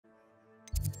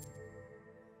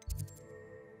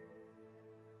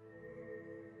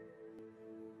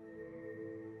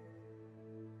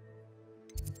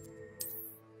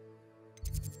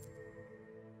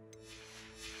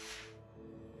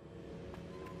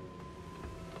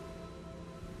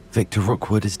Victor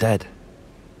Rookwood is dead.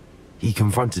 He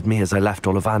confronted me as I left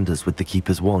Ollivanders with the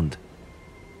Keeper's wand.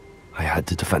 I had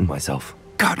to defend myself.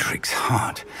 Godric's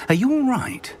heart. Are you all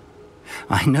right?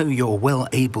 I know you're well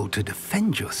able to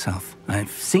defend yourself.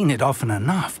 I've seen it often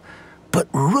enough. But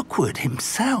Rookwood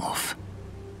himself...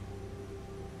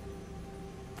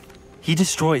 He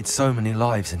destroyed so many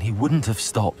lives and he wouldn't have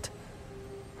stopped.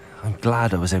 I'm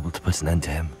glad I was able to put an end to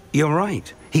him. You're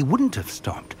right. He wouldn't have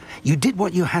stopped. You did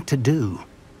what you had to do.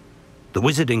 The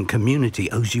wizarding community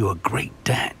owes you a great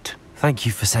debt. Thank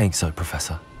you for saying so,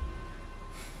 Professor.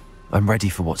 I'm ready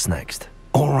for what's next.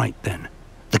 All right, then.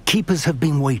 The Keepers have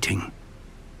been waiting.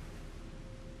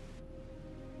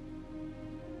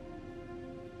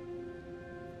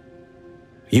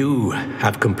 You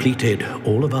have completed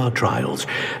all of our trials,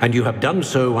 and you have done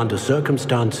so under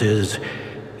circumstances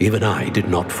even I did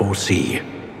not foresee.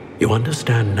 You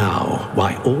understand now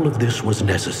why all of this was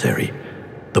necessary.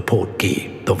 The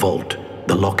portkey, the vault,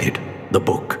 the locket, the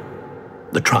book,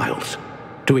 the trials.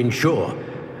 To ensure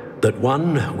that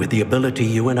one with the ability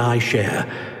you and I share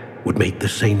would make the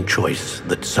same choice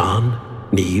that San,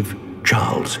 Neve,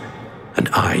 Charles, and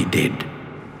I did.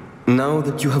 Now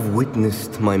that you have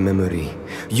witnessed my memory,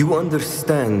 you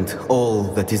understand all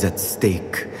that is at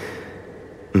stake.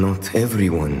 Not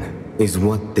everyone is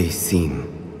what they seem.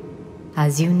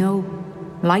 As you know,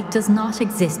 light does not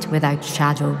exist without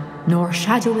shadow, nor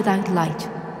shadow without light.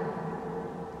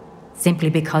 Simply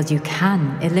because you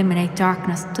can eliminate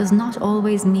darkness does not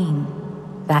always mean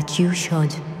that you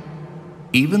should.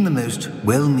 Even the most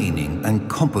well-meaning and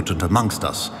competent amongst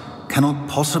us cannot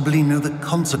possibly know the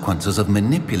consequences of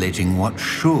manipulating what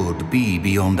should be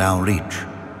beyond our reach.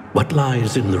 What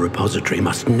lies in the repository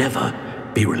must never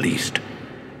be released.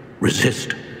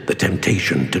 Resist the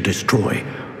temptation to destroy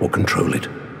or control it.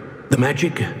 The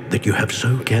magic that you have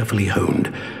so carefully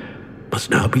honed must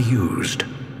now be used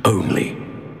only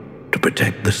to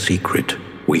protect the secret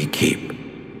we keep.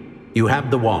 You have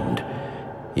the wand.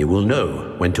 You will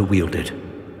know when to wield it.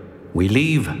 We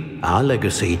leave our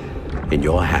legacy in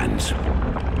your hands.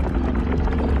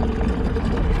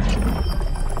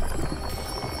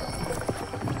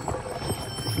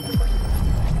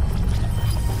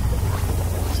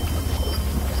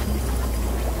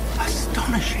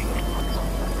 Astonishing.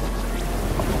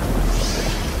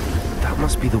 That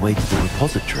must be the way to the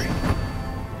repository.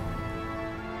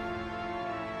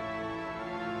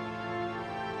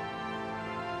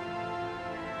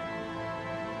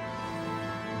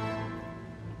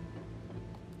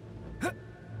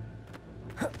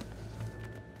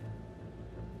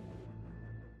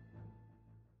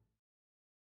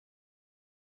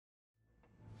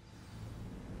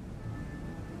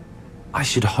 I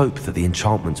should hope that the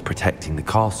enchantments protecting the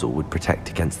castle would protect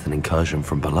against an incursion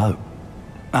from below.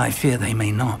 I fear they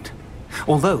may not.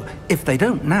 Although, if they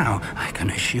don't now, I can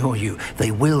assure you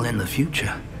they will in the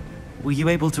future. Were you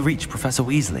able to reach Professor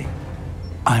Weasley?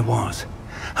 I was.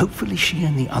 Hopefully she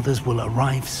and the others will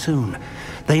arrive soon.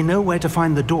 They know where to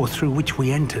find the door through which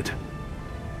we entered.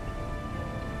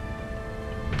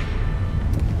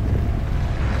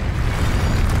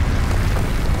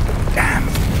 Damn,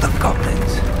 the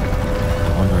goblins.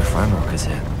 I wonder if Ranrok is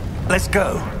here. Let's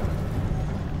go.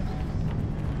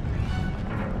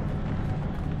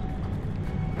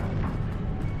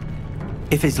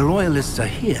 If his loyalists are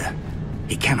here,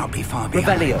 he cannot be far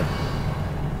behind. Revelio.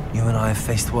 You and I have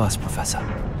faced worse, Professor.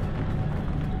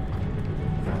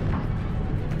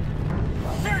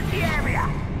 Search the area!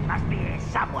 Must be here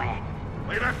somewhere.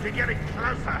 We must be getting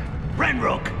closer.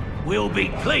 Ranrok will be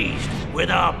pleased with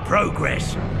our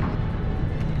progress.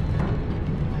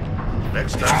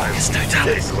 Next time, There's no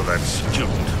doubt. stick with that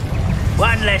student.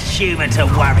 One less human to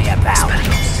worry about.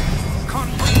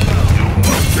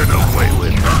 Get away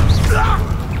with it.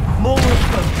 More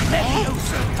of them.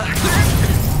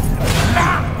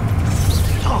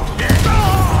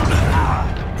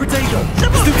 Protego!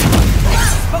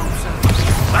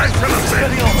 I shall have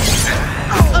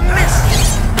A miss!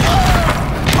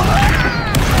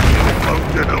 won't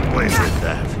get away with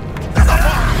that.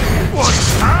 What?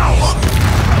 How?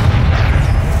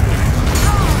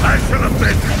 I shall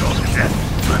avenge your death.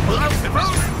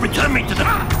 Return me to the...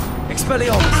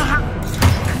 Expelliarmus!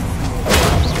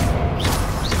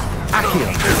 Accio!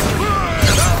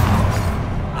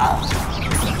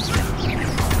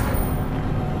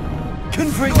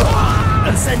 Confringo!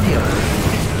 Incendio!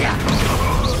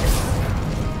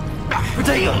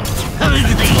 Protego!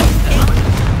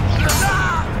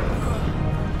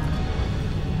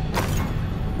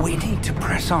 We need to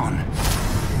press on.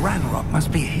 Ranrok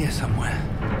must be here somewhere.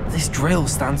 This drill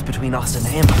stands between us and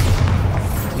him.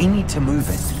 We need to move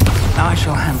it. I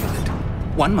shall handle it.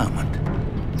 One moment.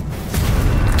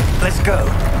 Let's go.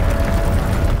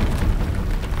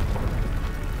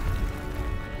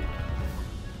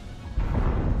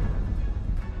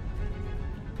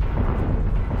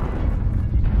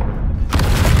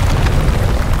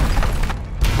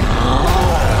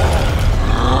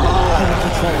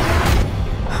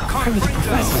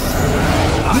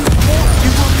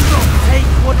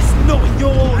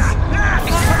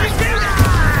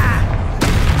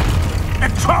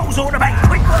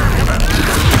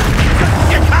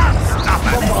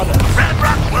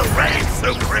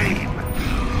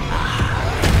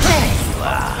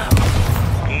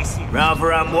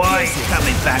 Rather unwise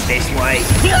coming back this way.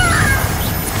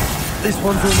 This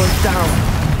one's almost down.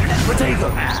 Potato!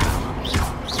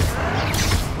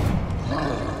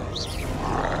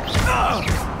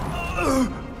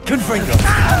 Confringo!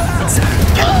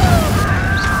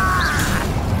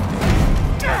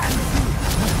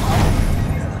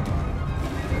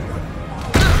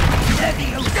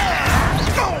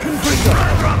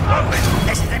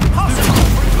 This is impossible!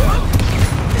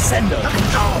 Descendo!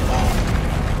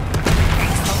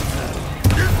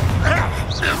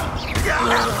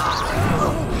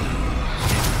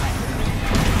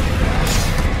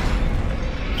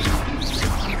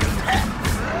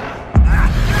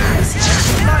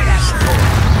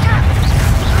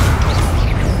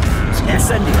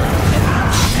 Incendio!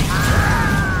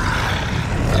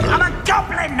 I'm a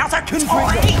goblin, not a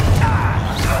toy!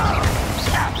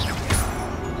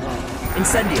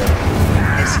 Incendio!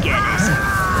 Let's get this.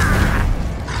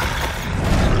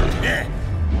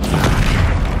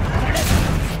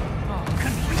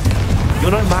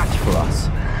 You're no match for us.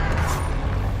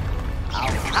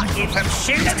 I'll cut you from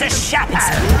shoes to shadow.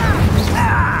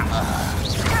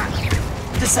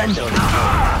 Descendo!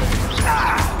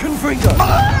 Confringo!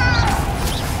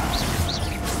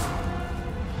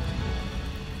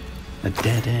 A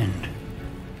dead end.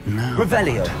 Now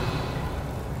Revelio!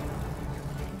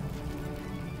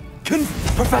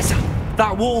 Professor!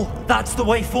 That wall, that's the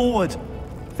way forward!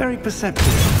 very perceptive,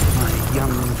 my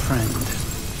young friend.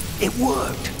 It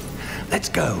worked. Let's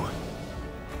go.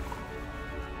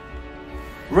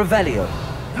 Revelio.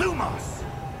 Lumos!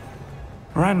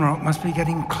 Ranrok must be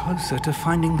getting closer to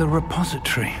finding the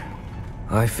repository.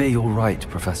 I fear you're right,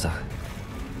 Professor.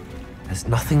 There's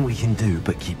nothing we can do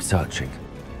but keep searching.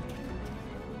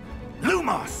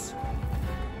 Lumos!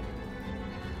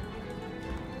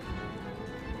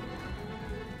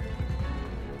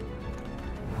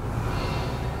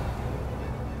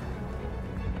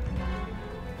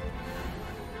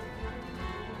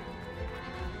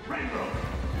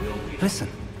 Listen,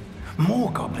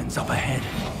 more goblins up ahead.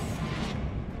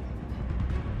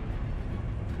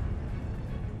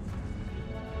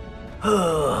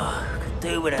 Could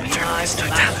do with a nice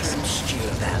mushroom stew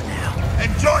about now.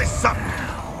 Enjoy something!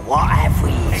 What have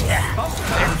we here?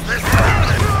 It's this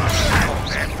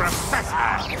and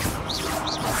Professor!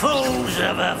 Fools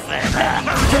of a feather!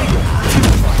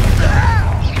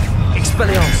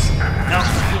 Expelliarmus!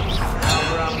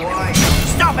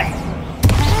 Stop it!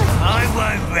 I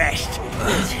won't rest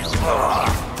until...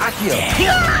 Accio!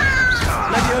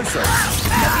 Levioso!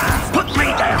 Put me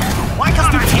down! Why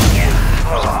can't I hit you?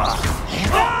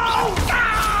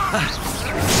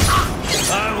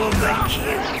 I will make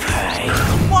you pay.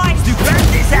 Why do burn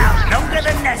this out longer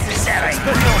than necessary?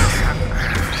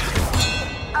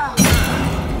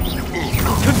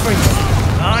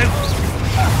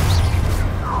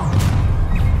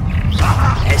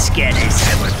 Let's get this.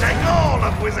 It would take all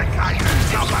of 𝐶𝐸𝐴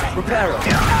to Reparo!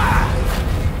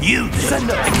 You send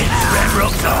up against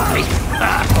Ranrok's army.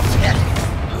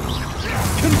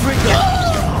 Confringo!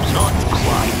 Not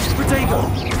quite. Protego!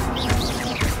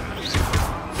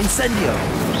 Incendio!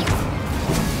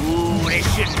 Ooh, this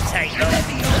shouldn't take long.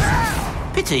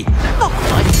 Pity, not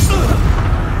quite.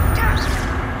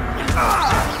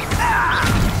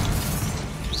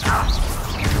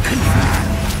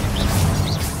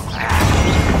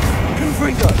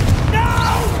 Confringo! No!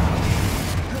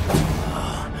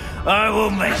 I will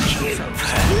make you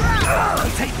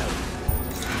pay.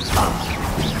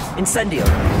 Incendio!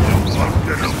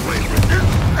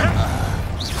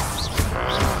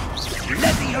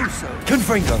 Levioso!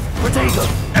 Confringo! Protego!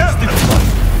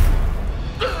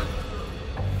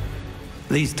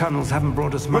 These tunnels haven't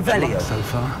brought us much Revelio. luck so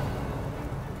far.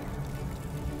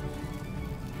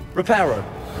 Reparo!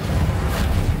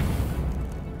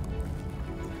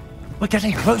 We're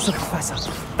getting closer,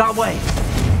 Professor! That way!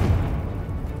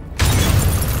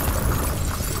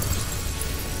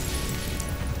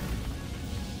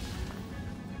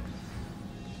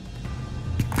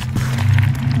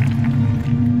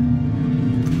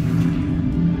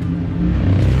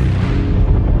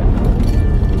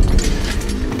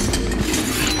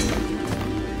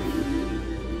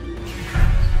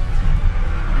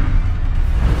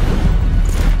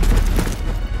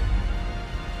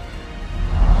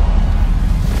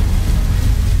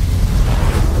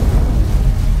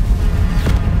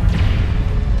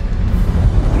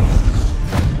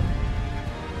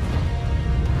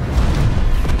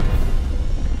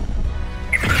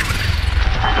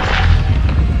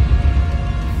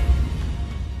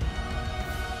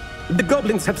 The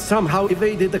goblins have somehow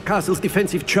evaded the castle's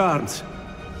defensive charms.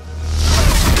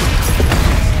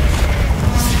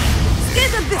 Steer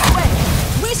them this way!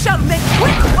 We shall make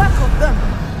quick work of them!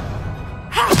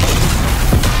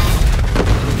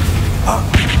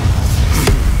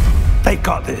 They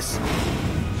got this.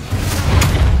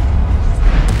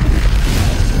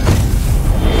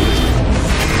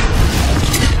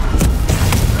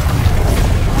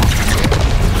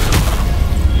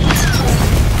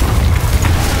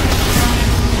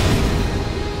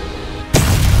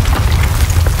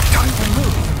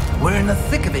 We're in the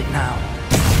thick of it now.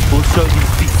 We'll show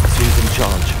these beasts who's in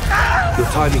charge. Your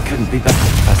timing couldn't be better,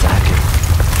 Professor Hackett.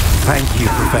 Thank you,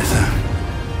 Professor.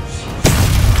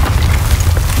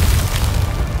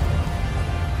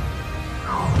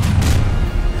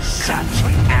 Such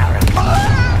arrogance.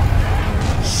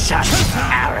 Such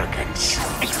arrogance.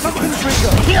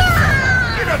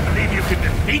 You don't believe you can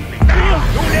defeat me? Your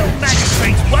little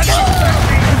magistrates once you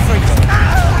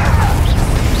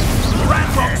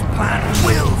Ranrok's plan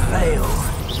will fail.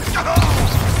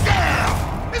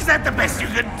 Is that the best you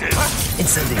can do?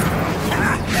 Incendio.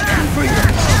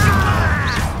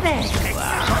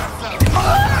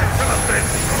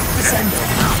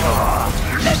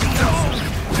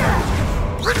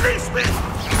 Release me!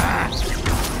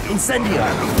 Incendio.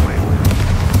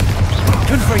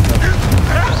 Confringo.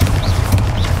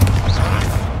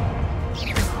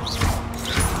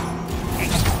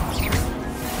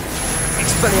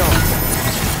 Expelliarmus.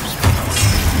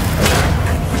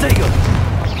 Protego.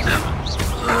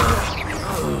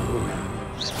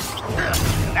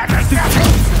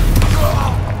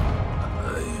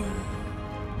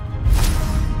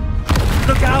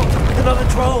 Look out! Another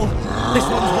troll! This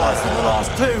one's worse than the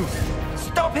last two!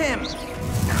 Stop him!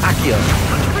 Accio!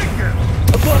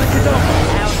 Abracadabra!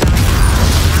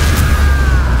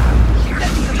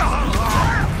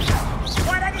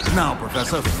 Now,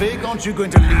 Professor Fig, aren't you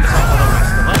going to leave some for the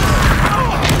rest of us?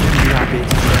 Be happy to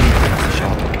see you, Professor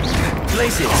Sharp.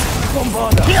 Glacius!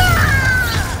 Bombarda!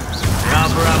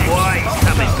 Rubber up white,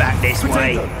 coming back this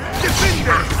way.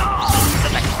 Defender! To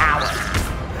the coward.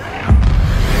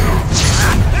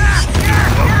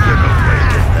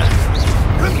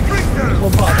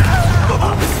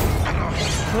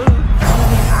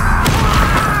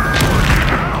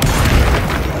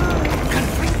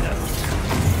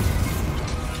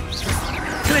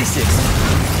 Glacius!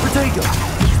 Protego!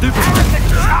 Stupid!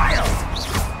 Child!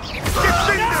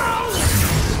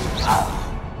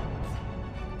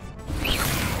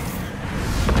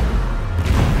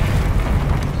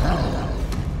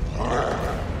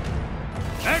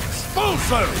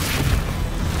 Expulso!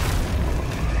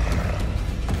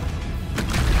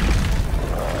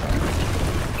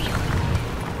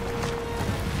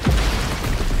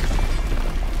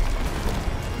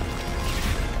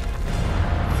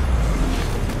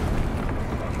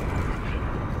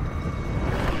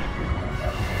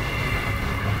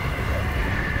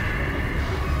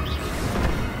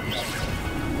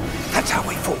 That's our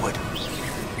way forward.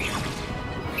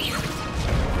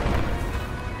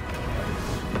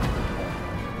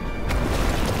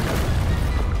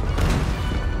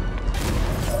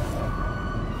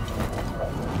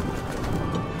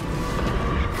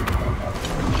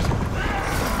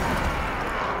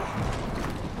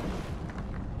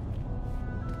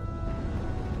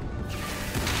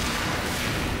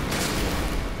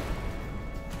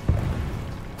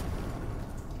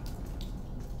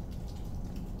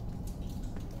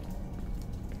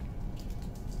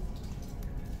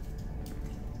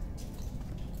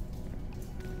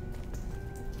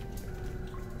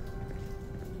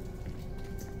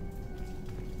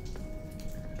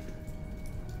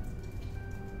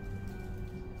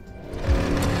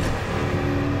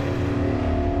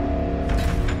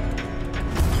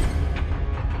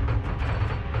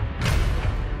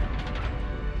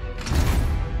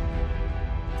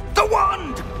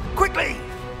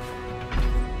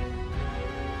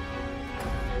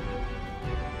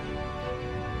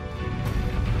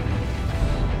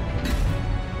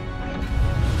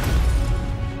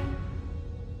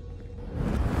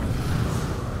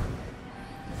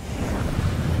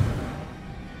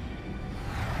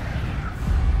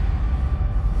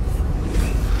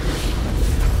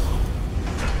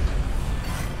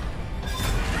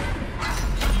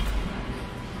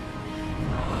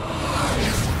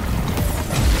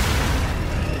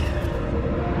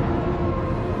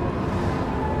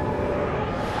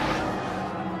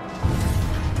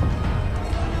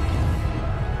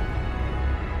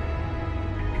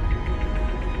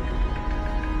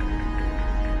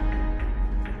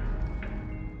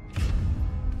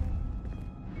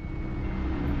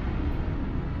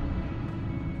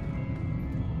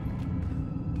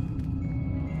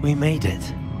 We made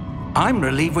it. I'm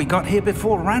relieved we got here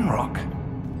before Ranrok.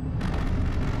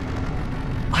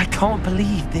 I can't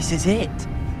believe this is it.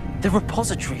 The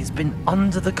repository has been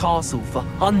under the castle for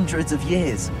hundreds of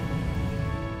years.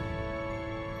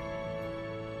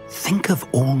 Think of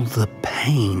all the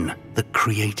pain that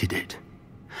created it.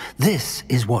 This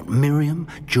is what Miriam,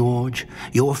 George,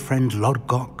 your friend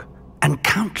Lodgok, and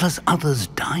countless others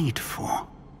died for.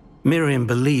 Miriam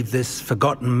believed this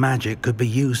forgotten magic could be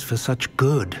used for such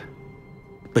good.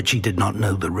 But she did not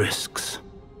know the risks.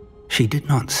 She did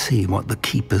not see what the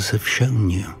Keepers have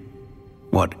shown you.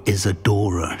 What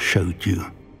Isadora showed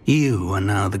you. You are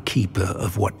now the Keeper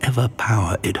of whatever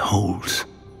power it holds.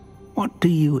 What do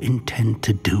you intend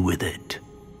to do with it?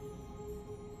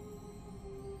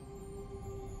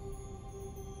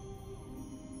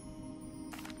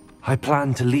 I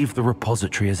plan to leave the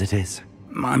repository as it is.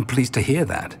 I'm pleased to hear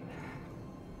that.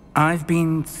 I've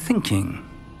been thinking.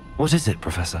 What is it,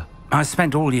 Professor? I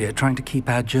spent all year trying to keep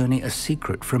our journey a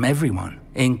secret from everyone,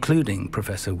 including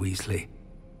Professor Weasley.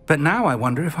 But now I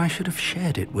wonder if I should have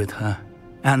shared it with her,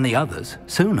 and the others,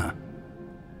 sooner.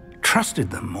 Trusted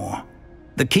them more.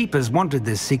 The Keepers wanted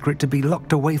this secret to be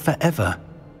locked away forever.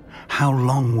 How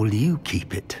long will you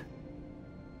keep it?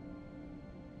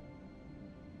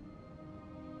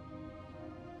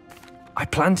 I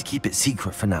plan to keep it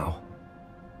secret for now.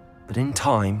 But in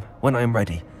time, when I'm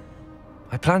ready,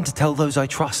 I plan to tell those I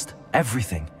trust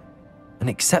everything and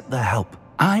accept their help.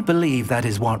 I believe that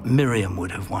is what Miriam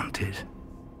would have wanted.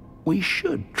 We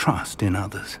should trust in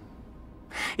others.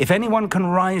 If anyone can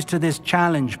rise to this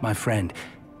challenge, my friend,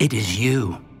 it is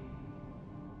you.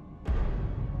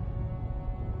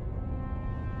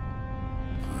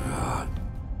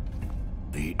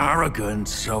 The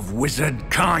arrogance of wizard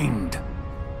kind.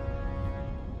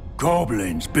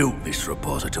 Goblins built this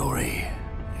repository.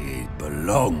 It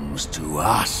belongs to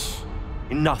us.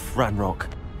 Enough, Ranrok.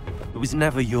 It was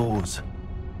never yours.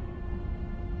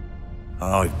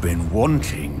 I've been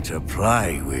wanting to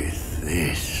play with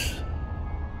this.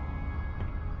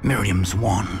 Miriam's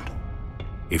wand.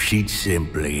 If she'd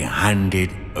simply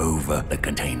handed over the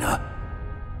container,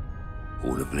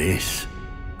 all of this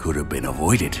could have been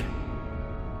avoided.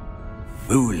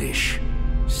 Foolish,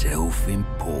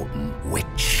 self-important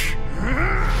witch.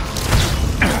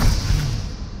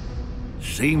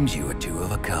 Seems you were two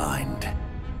of a kind.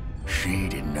 She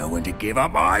didn't know when to give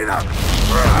up either.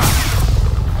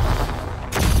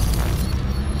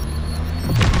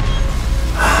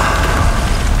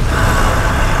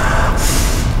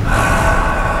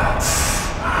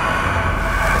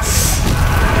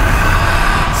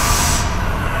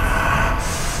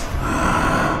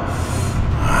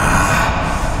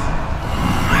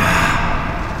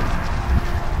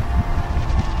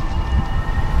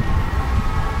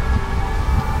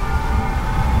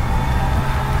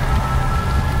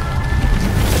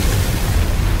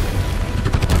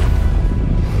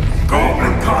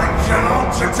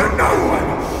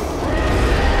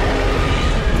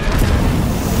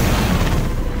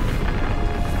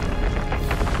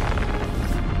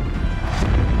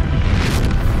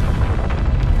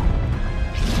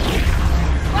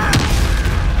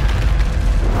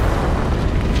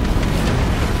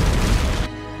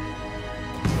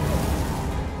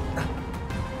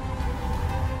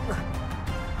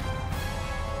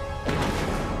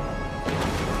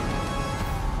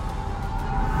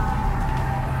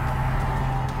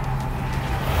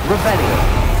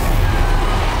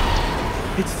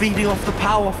 It's feeding off the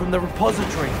power from the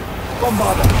repository.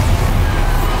 Bombard them!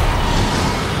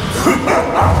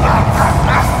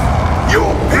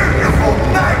 Your beautiful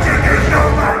magic is no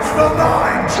match for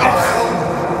mine, child!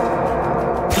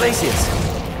 Glacius!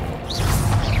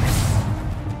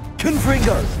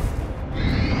 Confringo!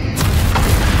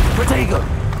 Protego!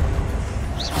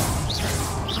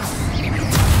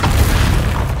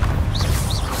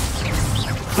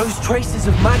 Those traces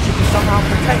of magic are somehow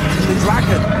protecting the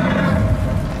dragon!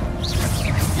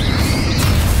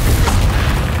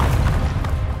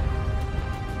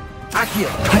 Accio,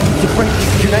 I need to break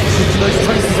this connection to those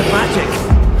traces of magic.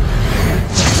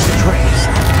 Trace.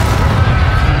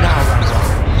 Now, Ranrok.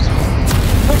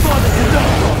 My father can know.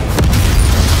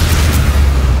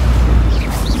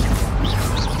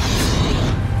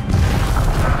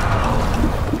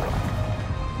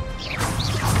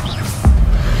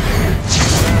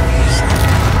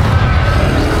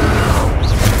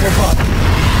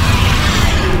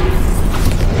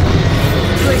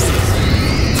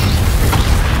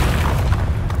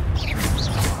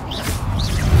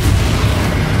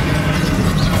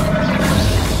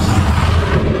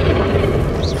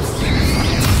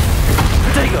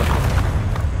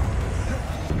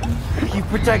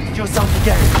 protected yourself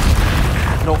again.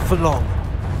 Not for long.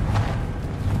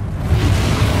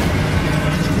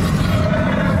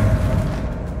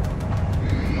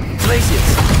 Glaciers!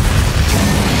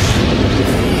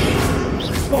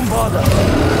 Bombarda!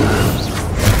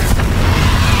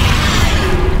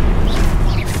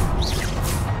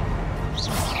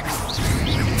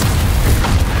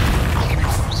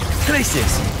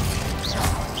 Glaciers!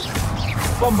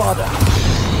 Bombarda!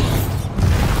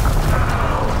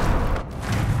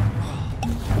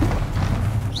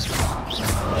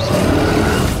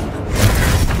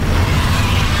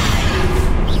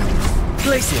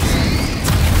 Glaciers!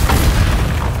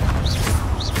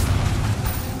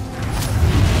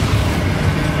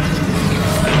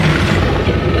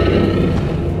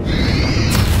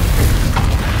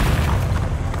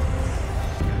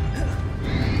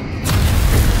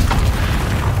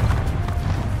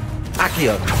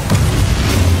 Accio.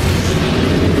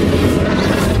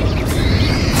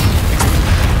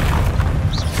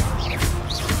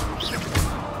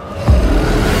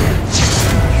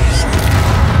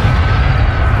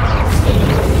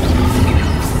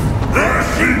 There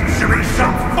seems to be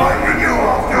some fight in you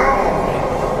after all.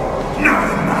 No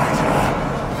matter.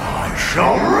 I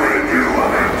shall rid you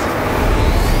of it.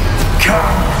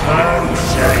 Come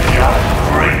closer, young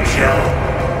creature.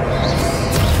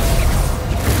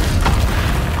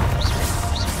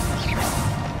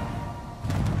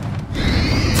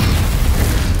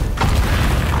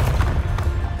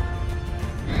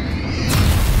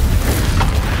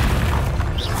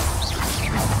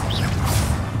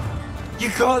 You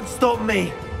can't stop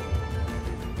me!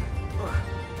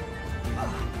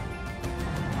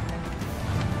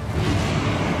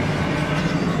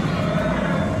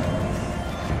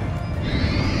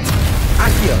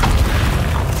 Accio!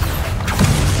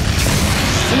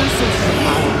 Two sources of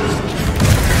powers.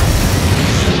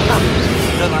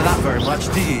 Don't like that very much,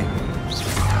 do you?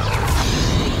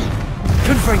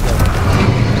 Confringo!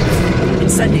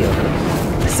 Incendio!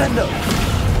 Descendo!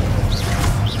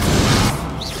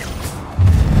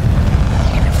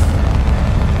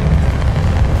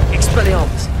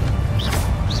 Expelliarmus!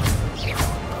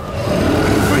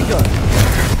 Confringo!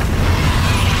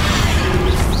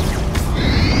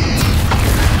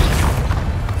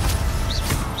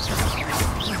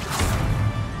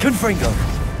 Confringo!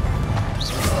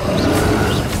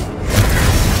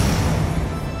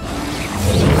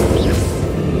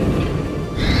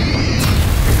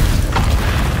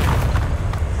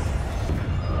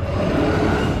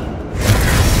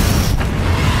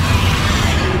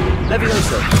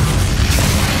 Levioso!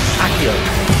 Accio!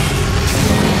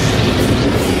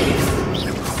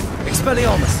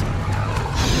 Expelliarmus!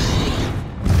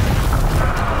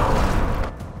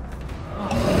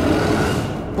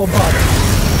 Bombarda!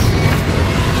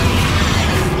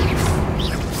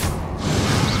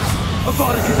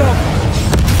 Avada Kedavra!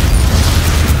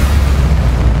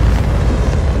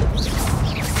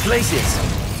 Glaciers!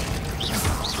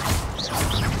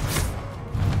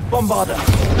 Bombarda!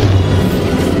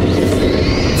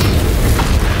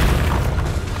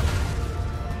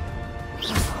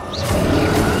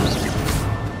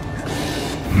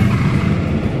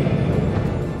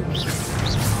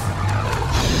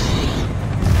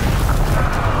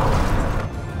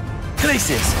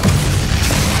 Glaciers!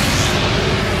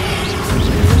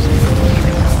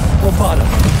 Bombarda!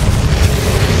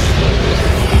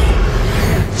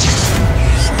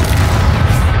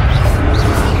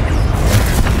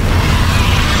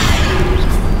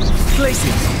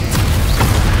 Glaciers!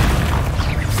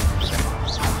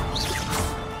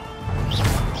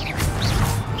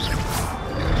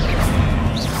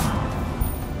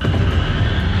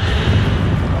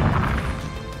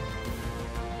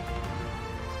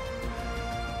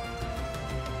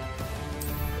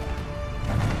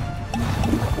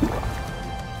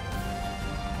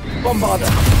 Bombarda!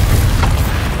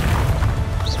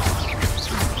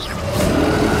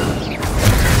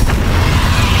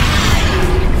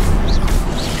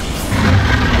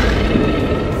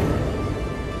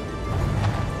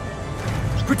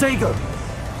 Protego!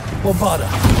 Bombarda!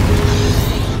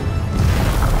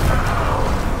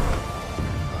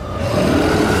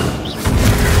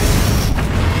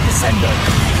 Descendo!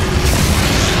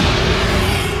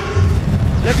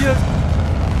 Levioso!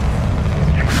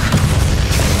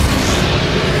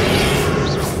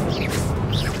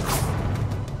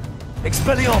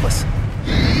 Expelliarmus!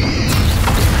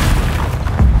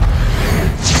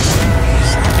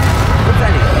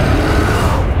 Rebellion!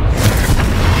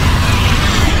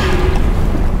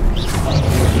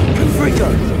 Confringo!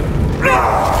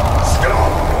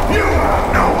 Stop! You have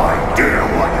no idea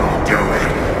what you're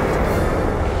doing!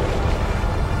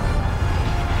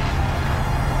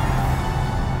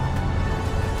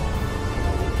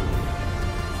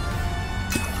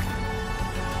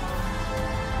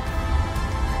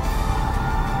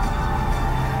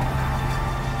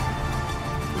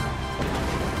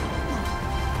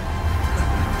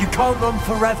 You can't run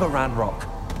forever, Ranrok.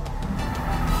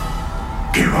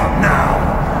 Give up now,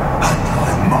 and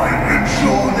I might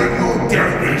ensure that your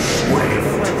death is swift.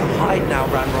 Where to hide now,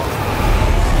 Ranrok?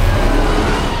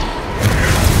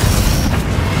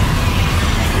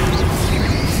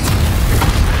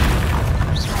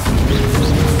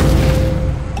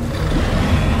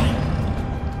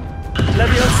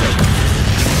 Leviosa!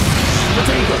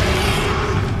 Protego!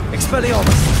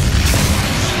 Expelliarmus!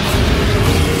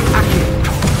 Accio!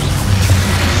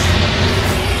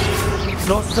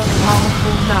 Not so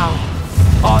powerful now,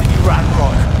 are you,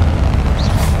 Ranrok?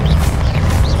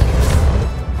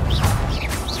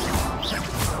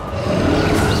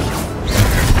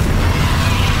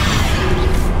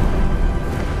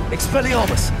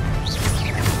 Expelliarmus!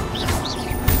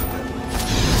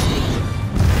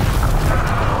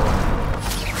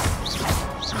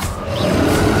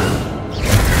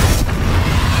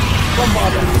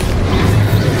 Bombarda!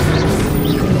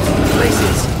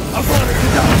 Places! Avada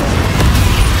Kedavra!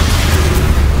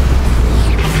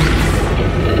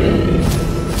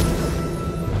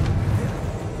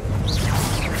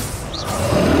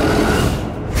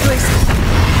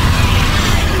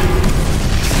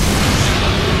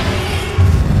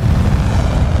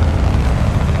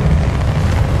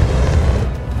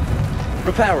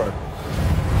 Reparo.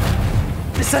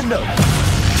 Descendo.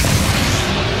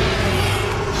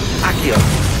 Accio.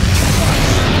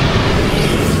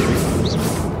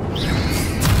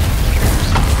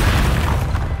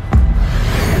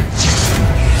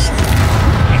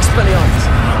 Expelliarmus.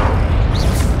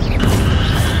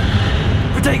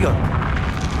 Protego.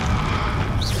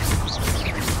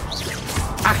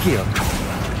 Accio.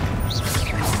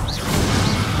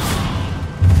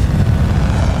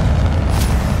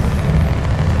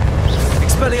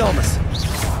 Expelliarmus.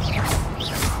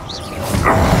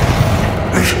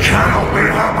 This cannot be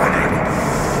happening.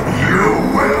 You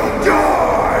will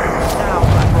die. Now,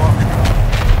 Ranrok.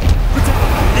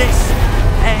 This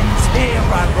ends here,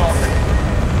 Ranrok.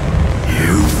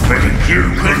 You think you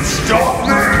can stop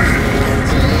me?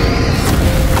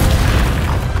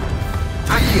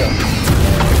 Accio.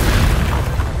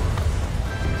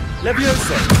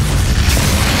 Leviosa.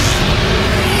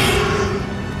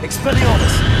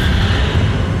 Expelliarmus.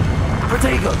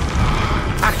 Protego.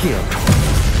 Accio.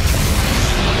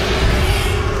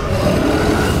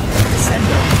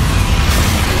 Descendo.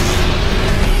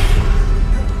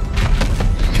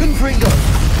 Confringo.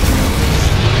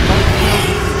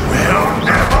 We'll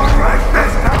never wreck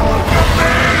this power from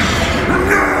me!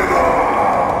 Never!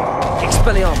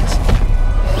 Expelliarmus.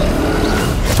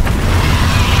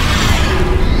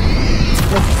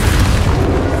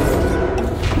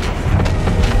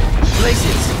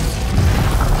 Places.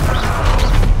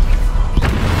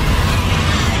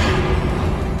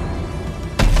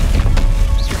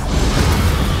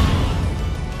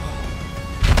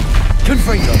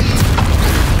 Confringo.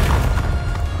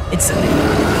 Instantly.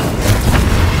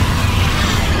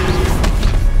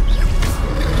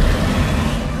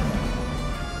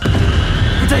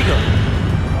 Protego.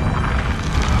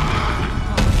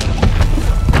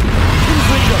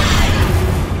 Confringo.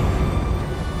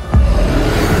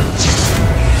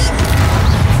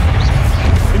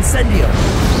 Incendio.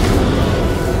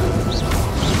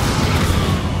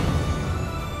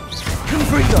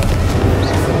 Confringo.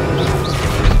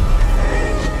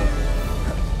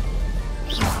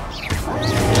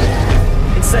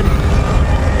 Incendio.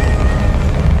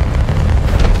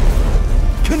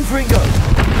 Confringo.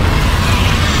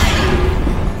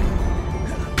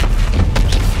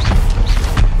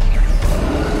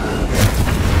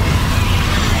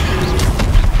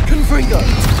 Confringo.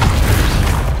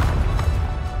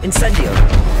 Incendio.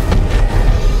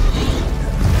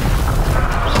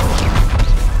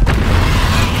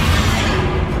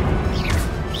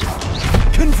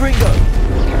 Confringo.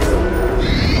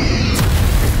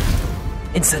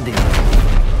 Incendio.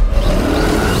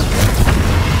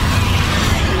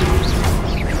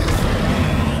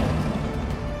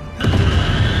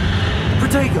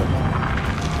 Protego.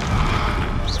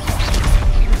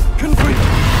 Confringo.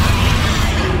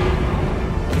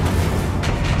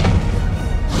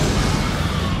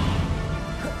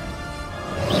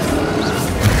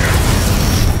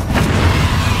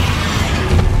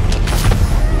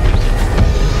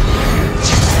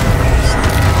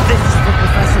 This is for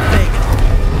Professor Fig.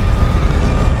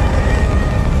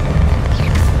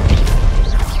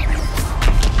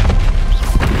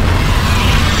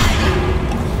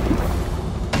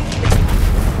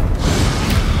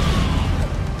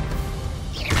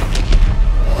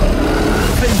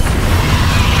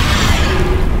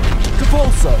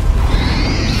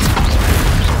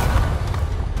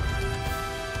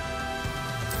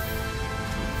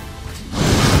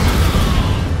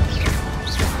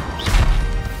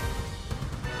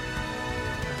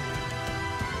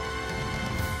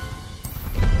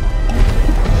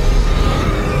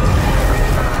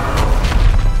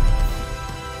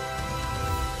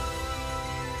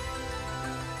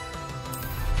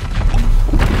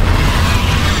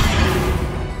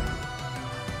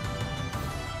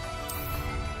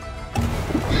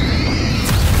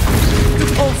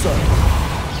 Levioso!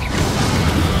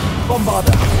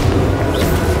 Bombarda!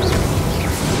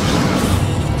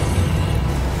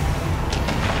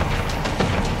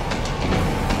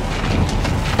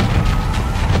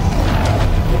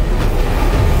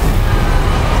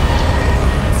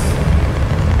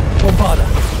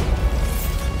 Bombarda!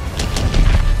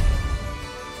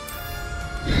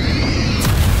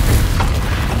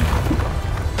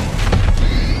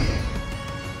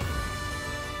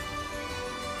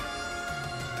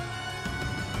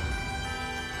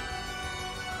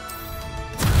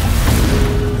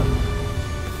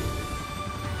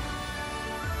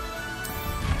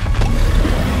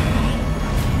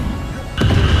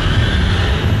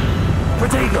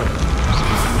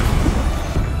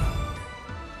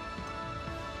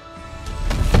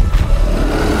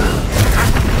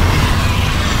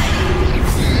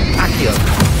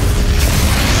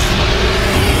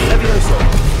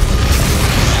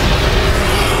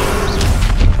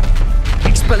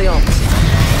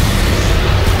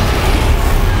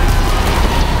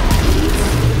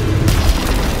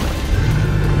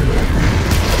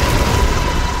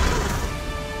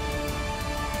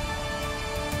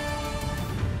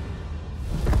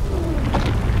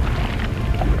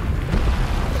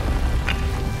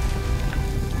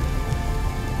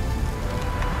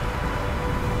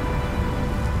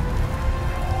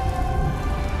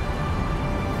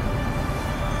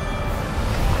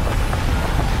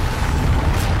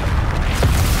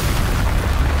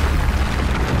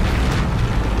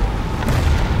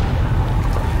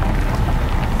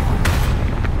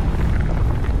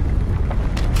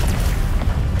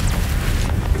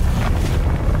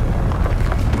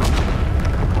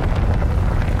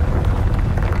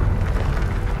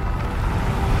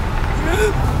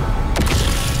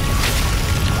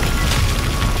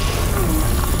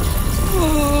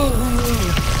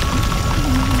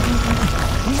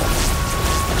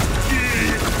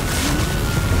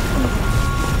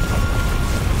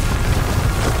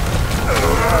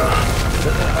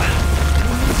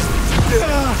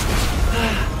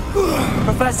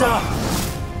 Professor!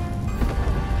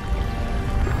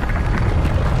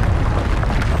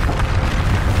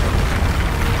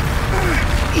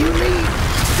 You need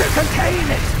to contain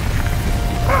it!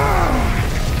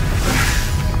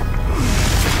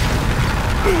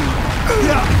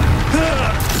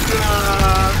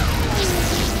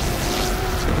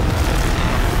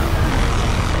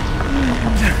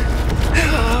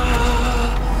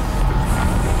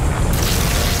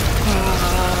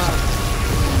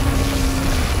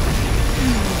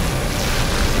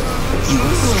 You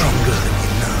are stronger than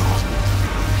you know.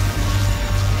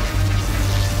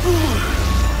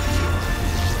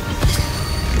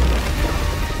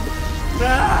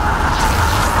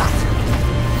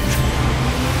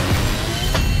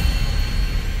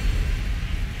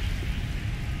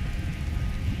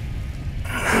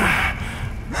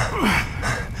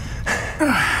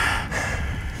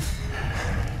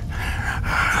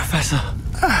 Professor.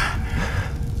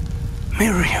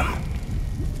 Miriam.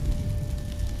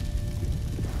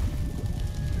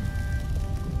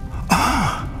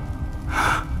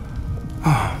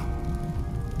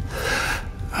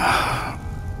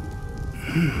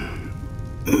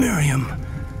 Miriam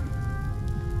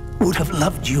would have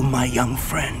loved you, my young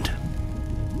friend.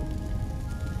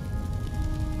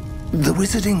 The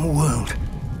wizarding world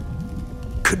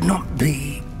could not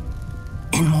be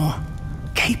in more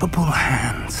capable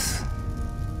hands.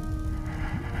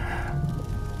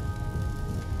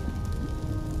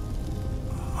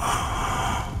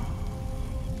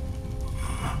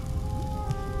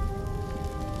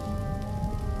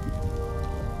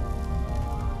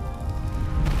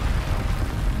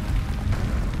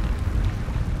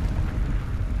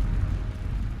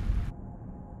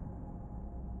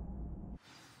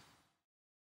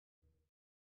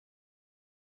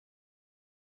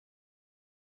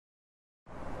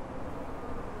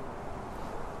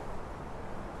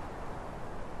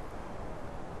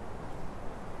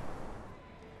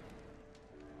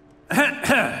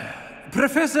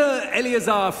 Professor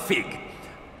Eleazar Fig.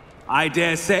 I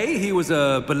dare say he was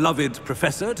a beloved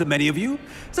professor to many of you,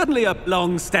 certainly a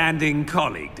long-standing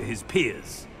colleague to his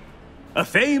peers. A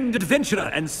famed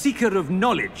adventurer and seeker of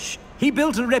knowledge, he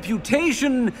built a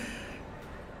reputation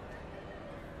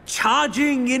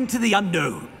charging into the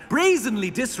unknown,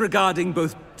 brazenly disregarding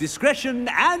both discretion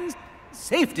and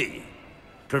safety,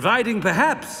 providing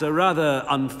perhaps a rather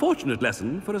unfortunate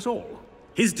lesson for us all.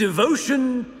 His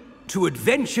devotion to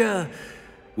adventure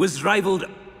was rivaled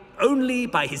only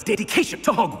by his dedication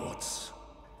to Hogwarts.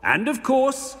 And of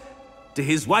course, to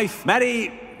his wife,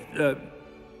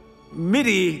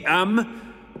 Miriam,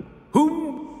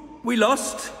 whom we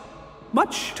lost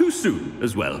much too soon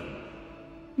as well.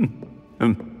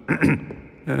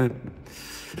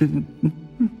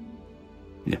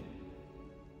 Yeah.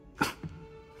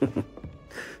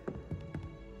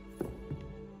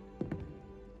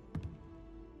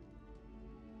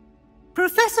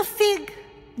 Professor Fig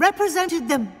represented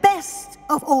the best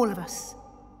of all of us.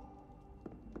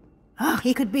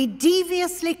 He could be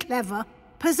deviously clever,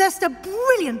 possessed a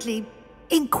brilliantly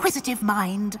inquisitive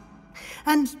mind,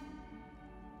 and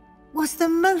was the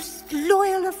most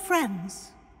loyal of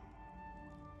friends.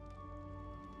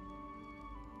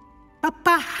 But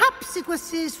perhaps it was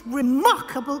his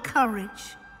remarkable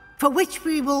courage, for which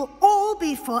we will all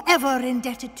be forever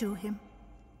indebted to him.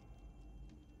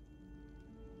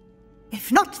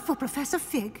 If not for Professor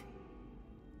Fig,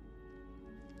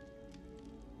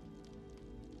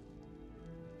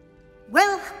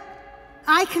 well,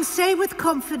 I can say with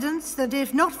confidence that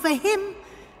if not for him,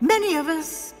 many of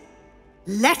us,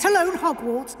 let alone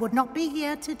Hogwarts, would not be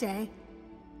here today.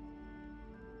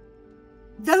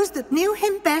 Those that knew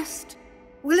him best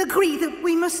will agree that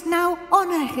we must now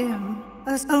honor him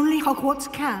as only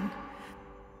Hogwarts can,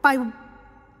 by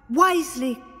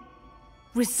wisely,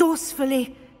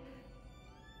 resourcefully,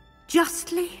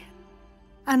 justly,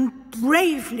 and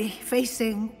bravely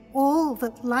facing all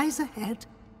that lies ahead.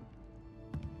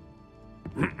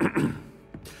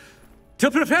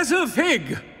 To Professor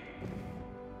Fig!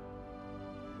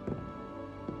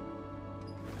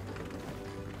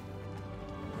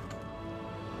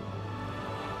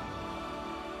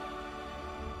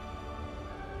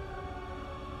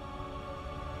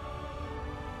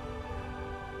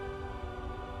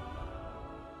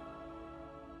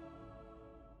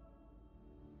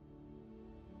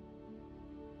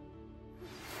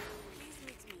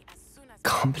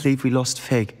 Can't believe we lost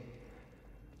Fig.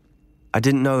 I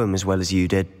didn't know him as well as you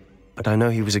did, but I know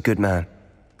he was a good man.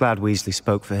 Glad Weasley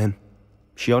spoke for him.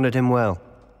 She honored him well.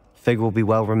 Fig will be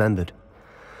well remembered.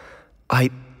 I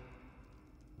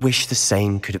wish the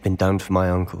same could have been done for my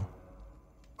uncle.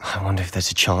 I wonder if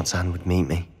there's a chance Anne would meet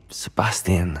me.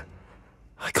 Sebastian,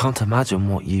 I can't imagine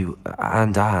what you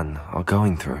and Anne are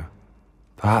going through.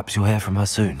 Perhaps you'll hear from her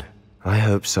soon. I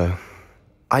hope so.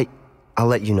 I'll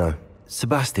let you know.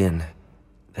 Sebastian,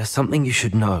 there's something you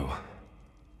should know.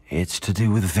 It's to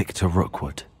do with Victor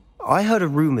Rookwood. I heard a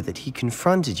rumor that he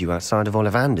confronted you outside of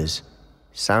Ollivander's.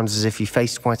 Sounds as if you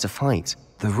faced quite a fight.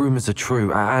 The rumors are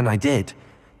true, and I did,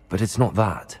 but it's not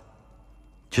that.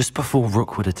 Just before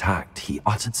Rookwood attacked, he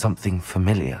uttered something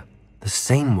familiar. The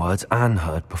same words Anne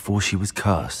heard before she was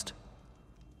cursed.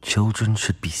 Children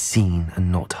should be seen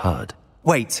and not heard.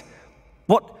 Wait,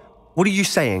 what are you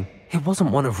saying? It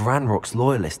wasn't one of Ranrock's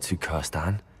Loyalists who cursed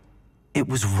Anne. It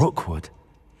was Rookwood.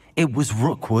 It was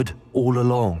Rookwood all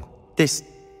along. This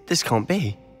can't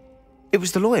be. It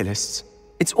was the Loyalists.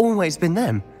 It's always been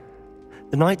them.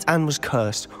 The night Anne was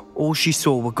cursed, all she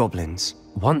saw were goblins.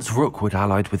 Once Rookwood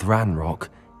allied with Ranrock,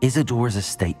 Isadora's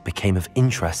estate became of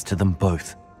interest to them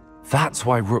both. That's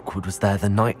why Rookwood was there the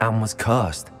night Anne was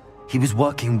cursed. He was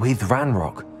working with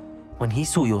Ranrock. When he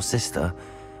saw your sister,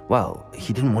 well,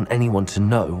 he didn't want anyone to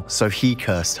know. So he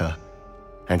cursed her.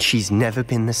 And she's never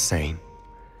been the same.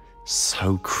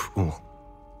 So cruel.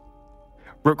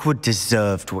 Rookwood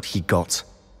deserved what he got.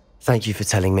 Thank you for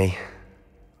telling me.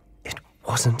 It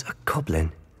wasn't a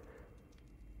goblin.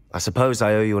 I suppose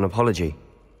I owe you an apology.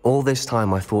 All this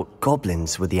time I thought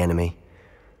goblins were the enemy.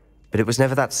 But it was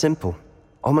never that simple.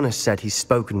 Ominous said he's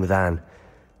spoken with Anne.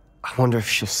 I wonder if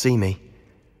she'll see me.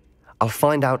 I'll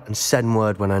find out and send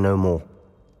word when I know more.